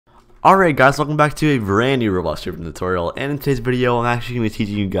Alright guys, welcome back to a brand new Roblox scripting tutorial, and in today's video I'm actually going to be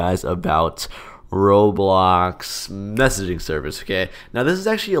teaching you guys about Roblox messaging service. Okay, now this is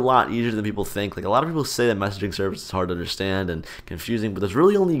actually a lot easier than people think. Like, a lot of people say that messaging service is hard to understand and confusing, but there's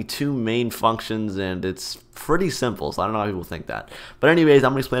really only two main functions and it's pretty simple, so I don't know how people think that. But anyways,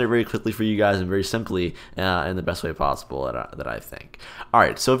 I'm going to explain it very quickly for you guys and very simply in the best way possible that I think.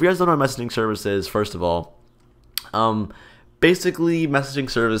 Alright, so if you guys don't know what messaging service is, first of all, basically, messaging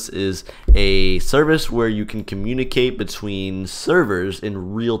service is a service where you can communicate between servers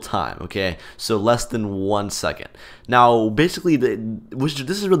in real time, okay? So less than 1 second. Now, basically,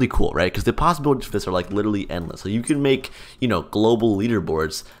 this is really cool, right? Because the possibilities for this are like literally endless. So you can make, global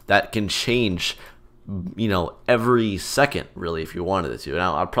leaderboards that can change, every second, really, if you wanted it to.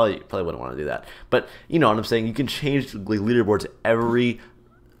 Now, I probably wouldn't want to do that. But, you know what I'm saying? You can change like leaderboards every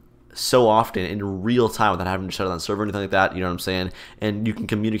so often in real time without having to shut down the server or anything like that, you know what I'm saying? And you can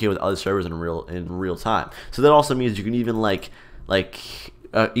communicate with other servers in real time. So that also means you can even you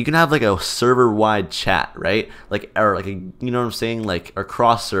can have like a server-wide chat, right? Or a, you know what I'm saying? Like a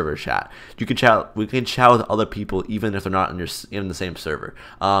cross-server chat. We can chat with other people even if they're not in the same server.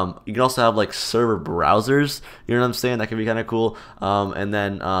 You can also have like server browsers, you know what I'm saying? That can be kind of cool. And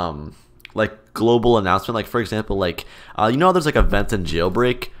then like global announcement, like for example, like there's like events in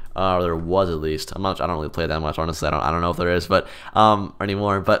Jailbreak. Or there was, at least. I don't really play that much, honestly. I don't know if there is, but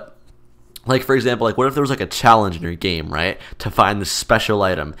anymore. But like, for example, like what if there was like a challenge in your game, right, to find this special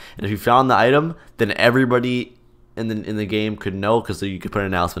item, and if you found the item, then everybody in the game could know, because you could put an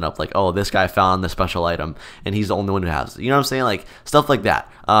announcement up like, oh, this guy found the special item and he's the only one who has it. You know what I'm saying? Like stuff like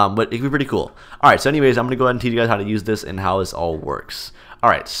that. But it could be pretty cool. All right, so anyways, I'm gonna go ahead and teach you guys how to use this and how this all works. All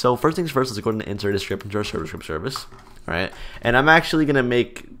right, so first things first, let's go ahead and insert a script into our server script service. All right, and I'm actually gonna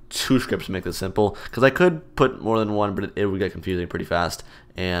make 2 scripts to make this simple, because I could put more than one, but it would get confusing pretty fast.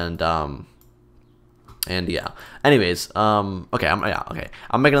 And yeah. Anyways, okay, I'm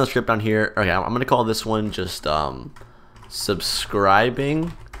making another script down here. Okay, I'm gonna call this one just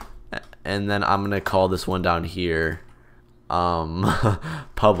subscribing, and then I'm gonna call this one down here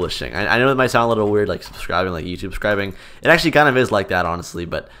publishing. I know it might sound a little weird, like subscribing, like YouTube subscribing. It actually kind of is like that, honestly,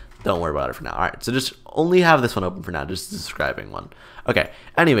 but don't worry about it for now. Alright, so just only have this one open for now, just the subscribing one. Okay,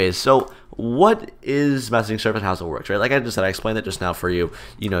 anyways, so what is messaging service and how it works, right? Like I just said, I explained it just now for you.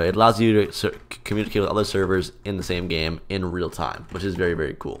 It allows you to communicate with other servers in the same game in real time, which is very,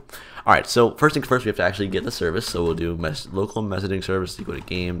 very cool. Alright, so first things first, we have to actually get the service. So we'll do local messaging service equal to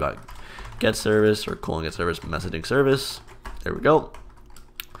game.getService or .getService messaging service. There we go.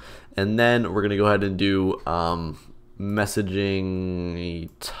 And then we're going to go ahead and do messaging,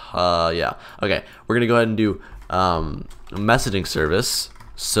 yeah, okay, we're gonna go ahead and do messaging service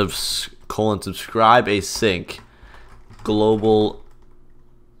subscribe async global,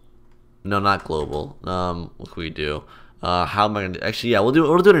 no, not global, what can we do, how am I gonna do? Actually, yeah, we'll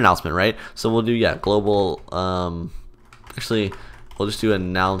do an announcement, right? So we'll do, yeah, global, actually we'll just do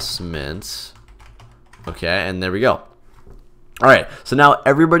announcements. Okay, and there we go. All right, so now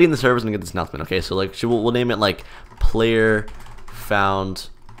everybody in the server is gonna get this announcement. Okay, so like we'll name it like player found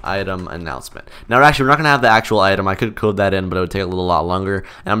item announcement. Now actually, we're not gonna have the actual item. I could code that in, but it would take a lot longer.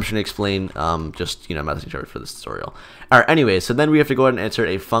 And I'm just gonna explain just messaging service for this tutorial. All right, anyway, so then we have to go ahead and insert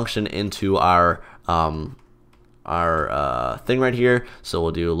a function into our thing right here. So we'll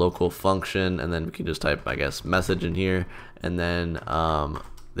do local function, and then we can just type, I guess, message in here, and then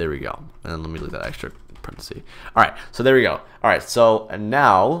there we go. And let me leave that extra parenthesis. All right, so there we go. All right, so and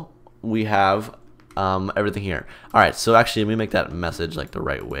now we have everything here. All right, so actually let me make that message like the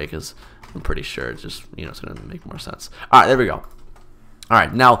right way, because I'm pretty sure it's just it's gonna make more sense. All right, there we go. All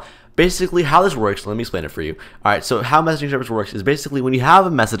right, now basically how this works, let me explain it for you. All right, so how messaging service works is basically when you have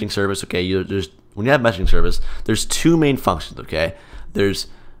a messaging service, okay, when you have messaging service, there's 2 main functions. Okay, there's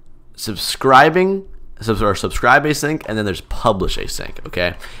subscribe async, and then there's publish async.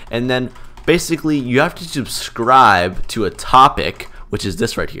 Okay, and then basically you have to subscribe to a topic, which is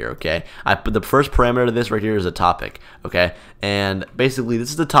this right here. Okay, I put the first parameter to this right here is a topic. Okay, and basically this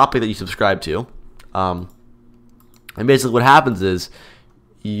is the topic that you subscribe to, and basically what happens is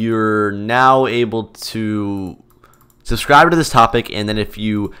you're now able to subscribe to this topic, and then if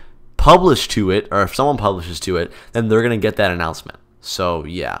you publish to it, or if someone publishes to it, then they're gonna get that announcement. So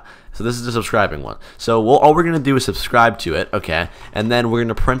yeah, so this is the subscribing one. So all we're gonna do is subscribe to it, okay, and then we're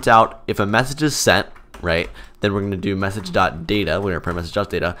gonna print out if a message is sent, right? Then we're gonna do message.data. We're gonna print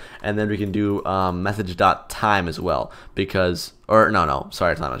message.data, and then we can do message.time as well, because, or no,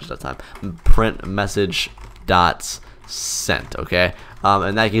 sorry, it's not message.time. Print message.time sent, okay?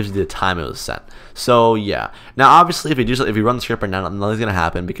 And that gives you the time it was sent. So yeah. Now obviously, if you run the script right now, nothing's gonna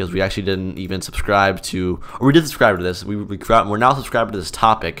happen because we actually didn't even subscribe to, or we did subscribe to this. We're now subscribed to this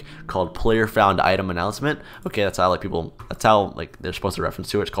topic called player found item announcement. Okay, that's how that's how they're supposed to reference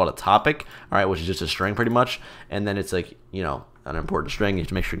to it. It's called a topic, all right, which is just a string pretty much, and then it's like, you know, an important string. You have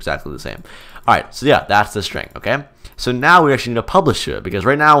to make sure exactly the same. All right, so yeah, that's the string. Okay, so now we actually need to publish to it because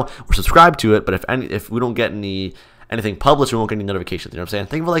right now we're subscribed to it, but if we don't get anything published, we won't get any notifications. You know what I'm saying?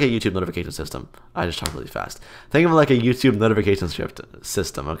 Think of it like a YouTube notification system. I just talked really fast. Think of it like a YouTube notification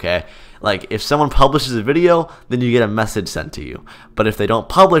system, okay? Like if someone publishes a video, then you get a message sent to you. But if they don't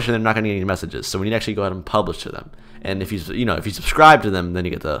publish, then they're not going to get any messages. So we need to actually go ahead and publish to them. And if you subscribe to them, then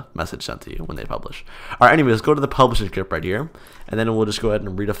you get the message sent to you when they publish. All right, anyway, let's go to the publishing script right here, and then we'll just go ahead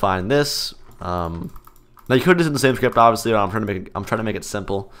and redefine this. Now you could do this in the same script, obviously. I'm trying to make it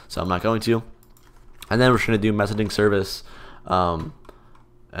simple, so I'm not going to. And then we're just going to do messaging service, and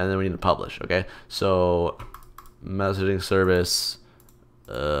then we need to publish, okay? So messaging service,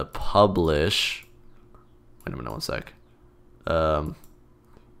 publish. Wait a minute, one sec.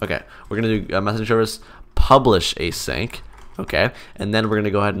 Okay, we're going to do messaging service, publish async, okay? And then we're going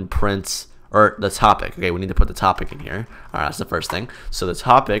to go ahead and print, or the topic, okay? We need to put the topic in here. All right, that's the first thing. So the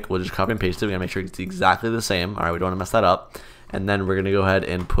topic, we'll just copy and paste it. We're going to make sure it's exactly the same. All right, we don't want to mess that up. And then we're going to go ahead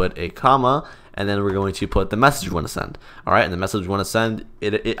and put a comma, and then we're going to put the message we want to send. All right, and the message we want to send,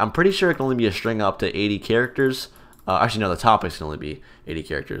 I'm pretty sure it can only be a string up to 80 characters. Actually, no, the topics can only be 80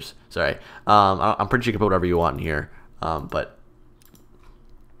 characters. Sorry. I'm pretty sure you can put whatever you want in here. But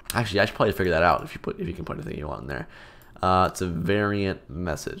actually, I should probably figure that out if you can put anything you want in there. It's a variant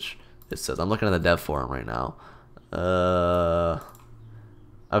message. It says, I'm looking at the dev forum right now.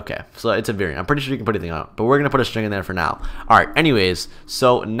 Okay, so it's a variant. I'm pretty sure you can put anything on it, but we're going to put a string in there for now. All right, anyways,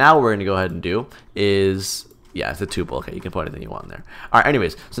 so now what we're going to go ahead and do is, yeah, it's a tuple. Okay, you can put anything you want in there. All right,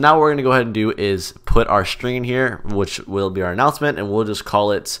 anyways, so now what we're going to go ahead and do is put our string in here, which will be our announcement, and we'll just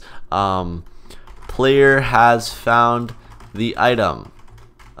call it player has found the item.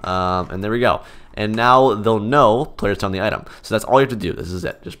 And there we go. And now they'll know players found the item. So that's all you have to do. This is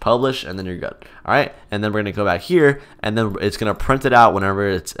it. Just publish, and then you're good. All right. And then we're going to go back here, and then it's going to print it out whenever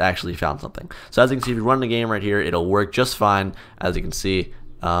it's actually found something. So as you can see, if you run the game right here, it'll work just fine. As you can see,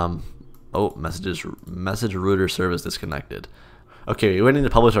 oh, message router service disconnected. Okay, we need to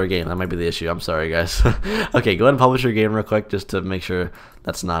publish our game. That might be the issue. I'm sorry, guys. Okay, go ahead and publish your game real quick just to make sure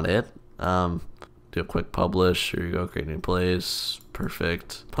that's not it. Do a quick publish. Here you go. Create new plays.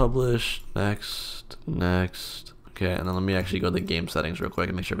 Perfect. Publish. Next. Next. Okay, and then let me actually go to the game settings real quick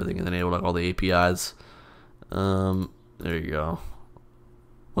and make sure everything is enabled, like all the APIs. There you go.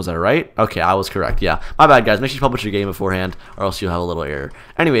 Was that right? Okay, I was correct. Yeah, my bad, guys. Make sure you publish your game beforehand, or else you'll have a little error.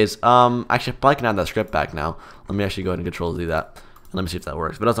 Anyways, actually, I probably can add that script back now. Let me actually go ahead and Control Z that. And let me see if that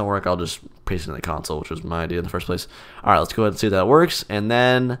works. If it doesn't work, I'll just paste it in the console, which was my idea in the first place. All right, let's go ahead and see if that works. And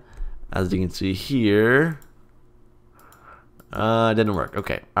then, as you can see here, it didn't work.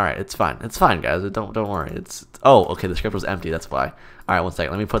 Okay, all right, it's fine. It's fine, guys. Don't worry. Oh, okay. The script was empty. That's why. All right, one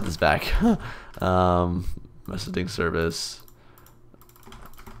second. Let me put this back. Messaging service.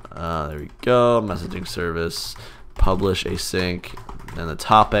 There we go. Messaging service. Publish async. And the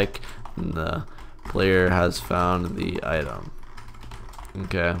topic. And the player has found the item.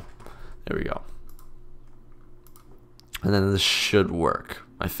 Okay. There we go. And then this should work,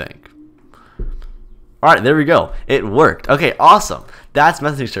 I think. Alright, there we go. It worked. Okay, awesome. That's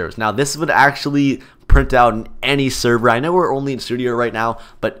messaging service. Now, this would actually print out in any server. I know we're only in Studio right now,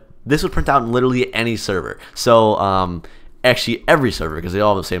 but this would print out in literally any server. So, actually every server, because they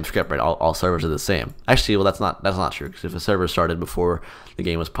all have the same script, right? All servers are the same. Actually, well, that's not true, because if a server started before the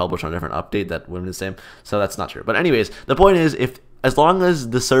game was published on a different update, that wouldn't be the same. So that's not true. But anyways, the point is, as long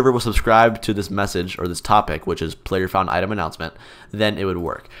as the server was subscribed to this message or this topic, which is player found item announcement, then it would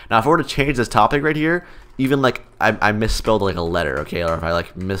work. Now, if I were to change this topic right here, even like I misspelled like a letter, okay, or if I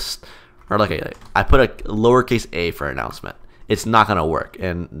like I put a lowercase a for announcement, it's not gonna work,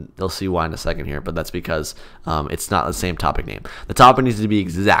 and you'll see why in a second here. But that's because it's not the same topic name. The topic needs to be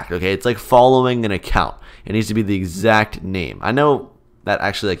exact, okay? It's like following an account. It needs to be the exact name. I know that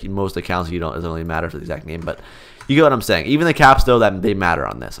actually, like most accounts, it doesn't really matter for the exact name, but you get what I'm saying. Even the caps, though, that they matter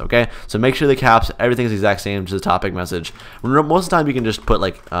on this, okay? So make sure the caps, everything is the exact same to the topic message. Most of the time, you can just put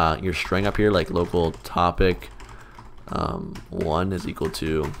like your string up here, like local topic 1 is equal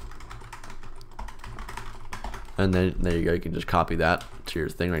to, and then there you go. You can just copy that to your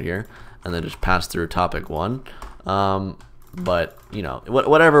thing right here, and then just pass through topic 1. But you know,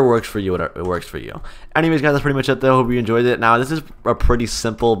 whatever works for you, whatever it works for you. Anyways, guys, that's pretty much it though. Hope you enjoyed it. Now, this is a pretty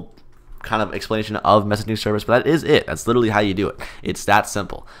simple kind of explanation of messaging service, but that is it. That's literally how you do it. It's that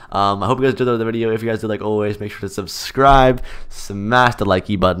simple. I hope you guys enjoyed the video. If you guys did, like always, make sure to subscribe, smash the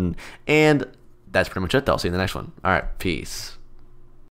likey button, and that's pretty much it though. I'll see you in the next one. All right, peace.